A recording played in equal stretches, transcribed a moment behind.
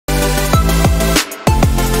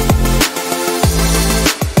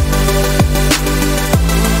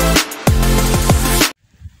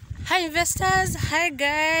investors, hi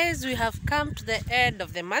guys, we have come to the end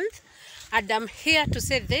of the month and I'm here to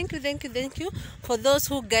say thank you for those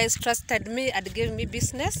who guys trusted me and gave me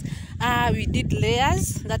business. We did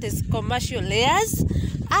layers, that is commercial layers,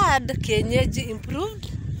 and kienyeji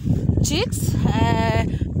improved chicks,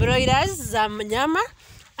 broilers za nyama,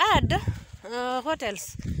 and what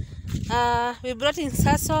else? We brought in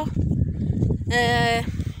saso,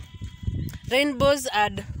 rainbows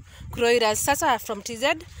and broilers. Sasa from TZ.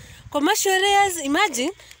 Commercial layers,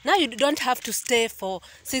 imagine, now you don't have to stay for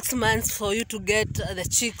 6 months for you to get the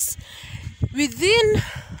chicks. Within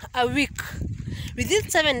a week, within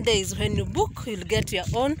 7 days, when you book, you'll get your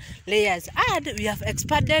own layers. And we have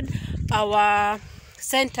expanded our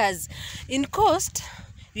centers. In Coast,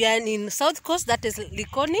 we are in South Coast, that is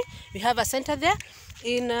Likoni. We have a center there.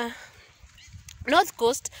 In North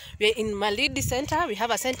Coast, we're in Malindi Center. We have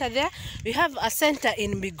a center there. We have a center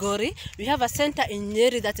in Migori. We have a center in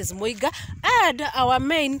Nyeri, that is Moiga. And our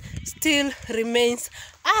main still remains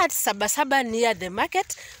at Sabasaba near the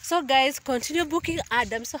market. So guys, continue booking.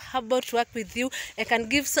 And I'm so happy to work with you. I can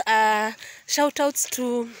give shout outs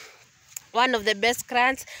to one of the best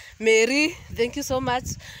clients, Mary. Thank you so much.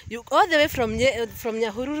 You all the way from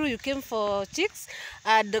Nyahururu, you came for chicks.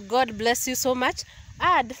 And God bless you so much.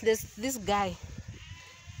 And there's this guy.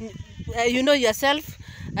 You know yourself,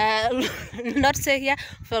 not say here,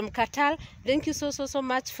 from Katal. Thank you so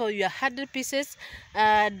much for your 100 pieces.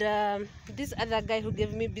 And this other guy who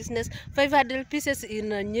gave me business, 500 pieces in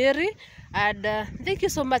Nyeri. And thank you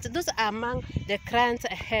so much. Those are among the clients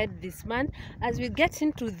ahead this month. As we get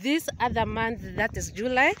into this other month, that is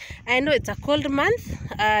July. I know it's a cold month,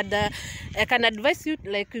 and I can advise you,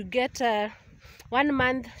 like, you get 1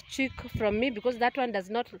 month chick from me, because that one does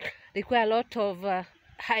not require a lot of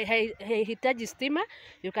hitaji steamer.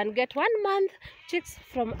 You can get 1 month chicks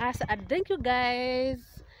from us. And thank you guys,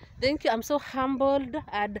 thank you. I'm so humbled,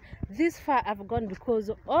 and this far I've gone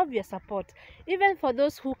because of your support. Even for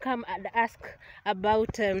those who come and ask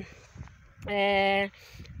about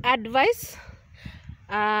advice,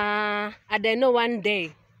 and I know one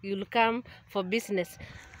day you'll come for business.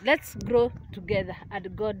 Let's grow together,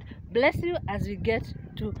 and God bless you as we get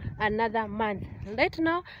to another month. Right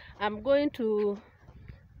now, I'm going to,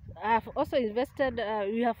 I've also invested,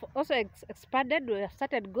 we have also expanded. We have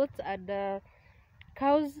started goats and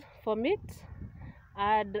cows for meat.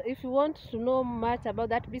 And if you want to know much about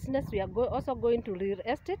that business, we are also going to real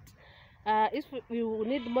estate. If you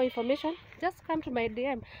need more information, just come to my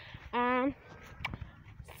DM.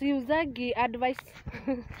 Siuzagi advice.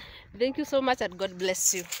 Thank you so much, and God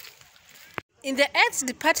bless you. In the eggs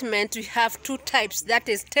department, we have 2 types, that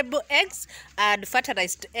is table eggs and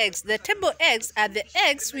fertilized eggs. The table eggs are the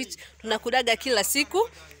eggs which tunakulaga kila siku.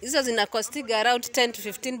 Hizo zinakostiga around 10 to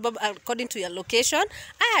 15 bob according to your location.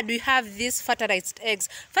 And we have these fertilized eggs.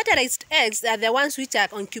 Fertilized eggs are the ones which are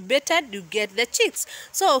incubated, you get the chicks.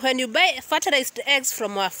 So when you buy fertilized eggs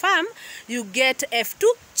from our farm, you get F2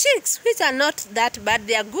 chicks, which are not that bad.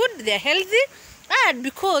 They are good, they are healthy. And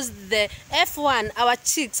because the F1, our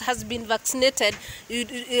chicks, has been vaccinated,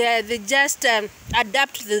 they just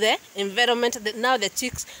adapt to the environment. Now the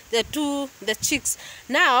chicks, the chicks,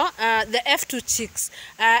 now the F2 chicks.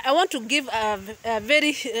 I want to give a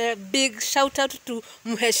very big shout out to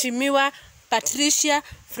Mheshimiwa Patricia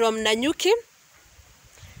from Nanyuki.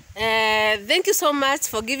 Thank you so much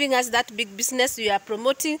for giving us that big business. You are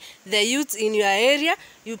promoting the youth in your area.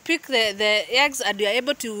 You pick the eggs and you are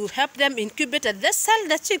able to help them incubate and they sell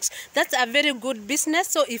the chicks. That's a very good business.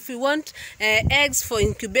 So if you want eggs for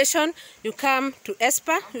incubation, you come to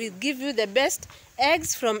Espa. We give you the best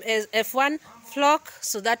eggs from F1 flock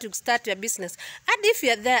so that you start your business. And if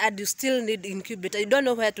you're there and you still need incubator, you don't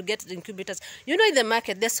know where to get the incubators. You know, in the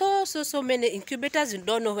market there's so many incubators. You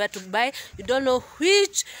don't know where to buy, you don't know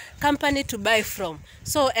which company to buy from.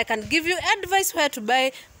 So I can give you advice where to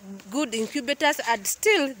buy good incubators, and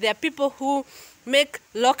still there are people who make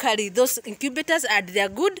locally those incubators and they are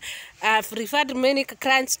good. I've referred many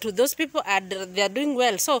clients to those people and they are doing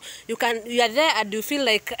well. So you are there and you feel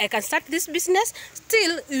like I can start this business.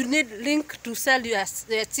 Still you need link to sell your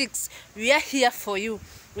chicks. We are here for you.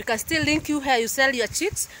 We can still link you where you sell your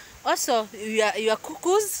chicks. Also your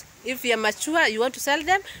cuckoos, if you are mature, you want to sell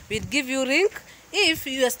them, we'll give you link. If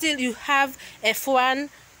you have F1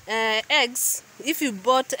 eggs, if you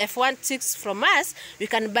bought F1 chicks from us, we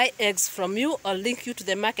can buy eggs from you or link you to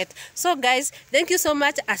the market. So guys, thank you so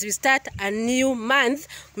much as we start a new month.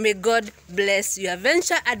 May God bless your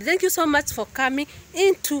venture, and thank you so much for coming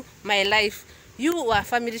into my life. You are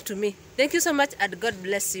family to me. Thank you so much and God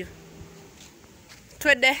bless you.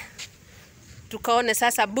 Twende tukaone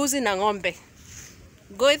sasa buzi na ng'ombe.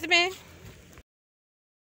 Go with me.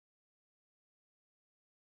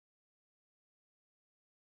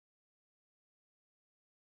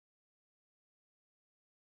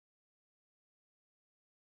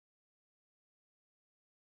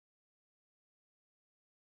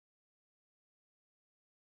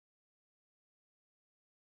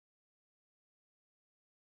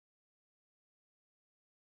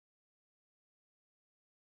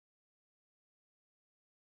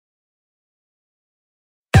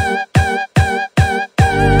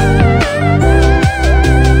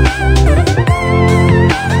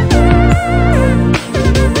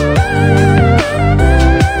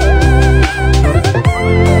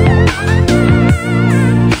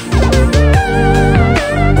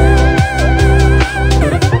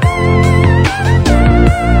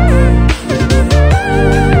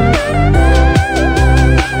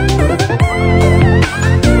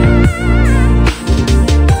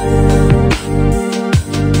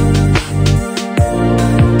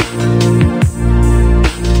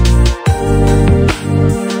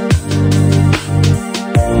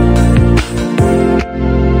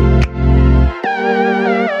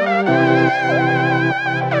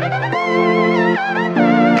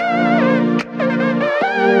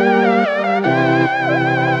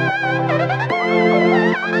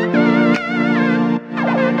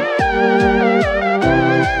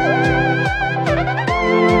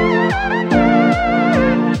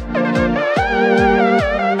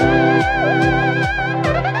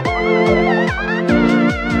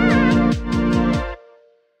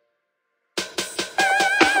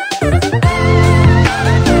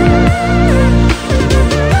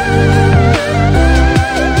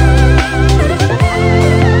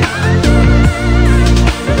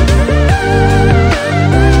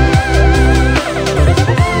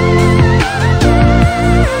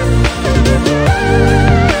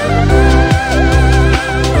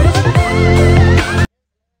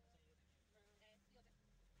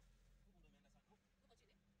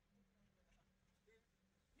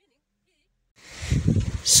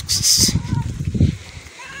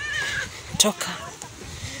 toka.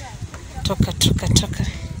 Toka, toka, toka.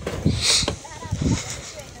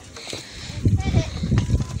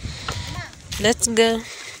 Let's go.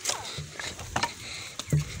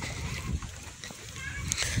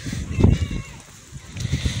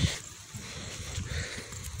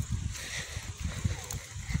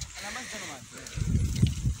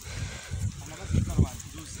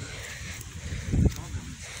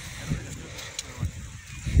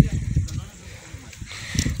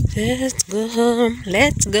 Let's go home.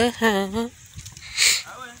 Let's go home.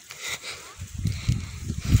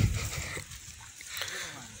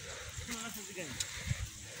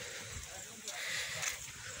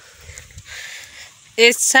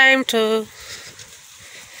 It's time to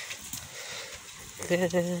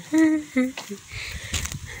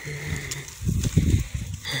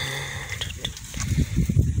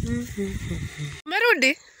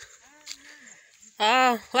Merudi?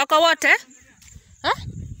 Wako wote? Ha?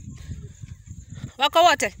 Wako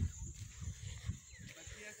wote?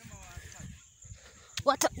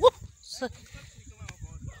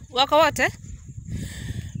 Wako wote?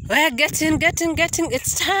 We're getting.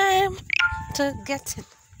 It's time to get in.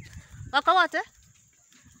 Wako wote?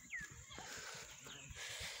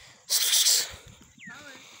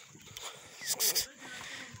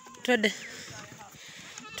 Twende.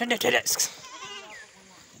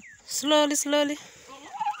 Slowly.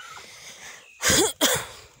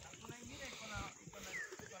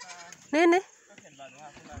 Nini?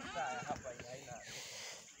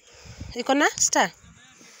 Iko na star?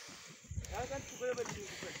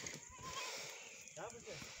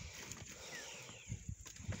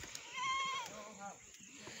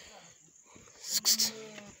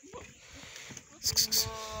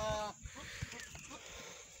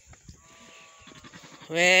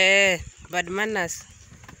 We, bad manners.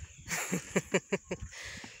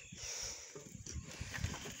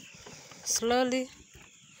 Slowly.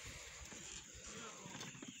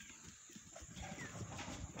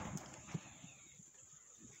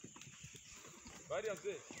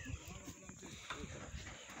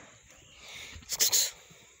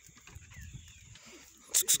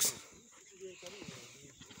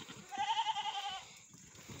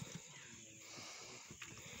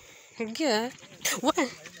 Yeah. What?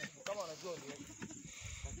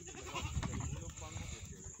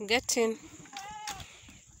 Get in.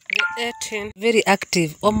 Very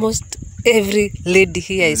active. Almost every lady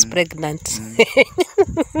here is pregnant.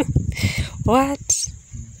 What?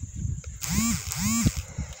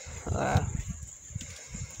 Wow.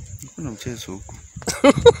 Kuna mchezo huku.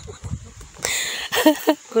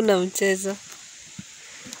 Kuna mchezo.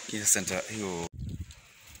 Kia center hiyo.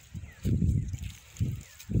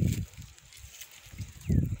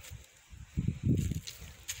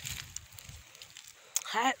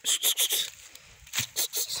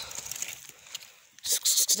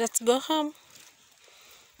 Let's go home.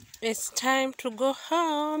 It's time to go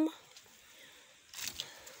home.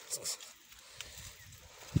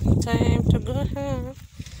 Time to go home.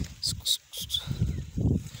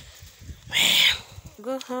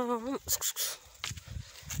 Go home.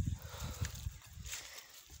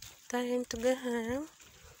 Time to go home.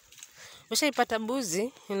 Ushaipata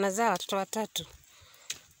buzi inazaa watoto watatu.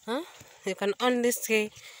 Huh? You can only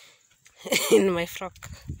stay in my frock.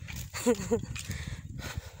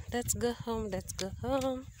 Let's go home. Let's go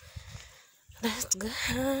home.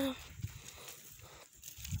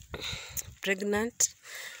 Pregnant.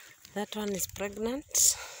 That one is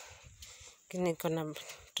pregnant. Niko na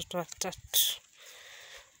watoto watatu.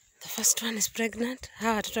 The first one is pregnant.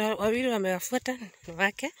 Hawa watoto wawili wamewafuata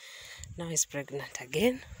wake. Now he's pregnant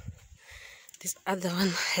again. This other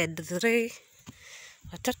one had 3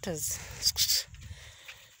 watotos.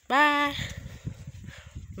 Bye.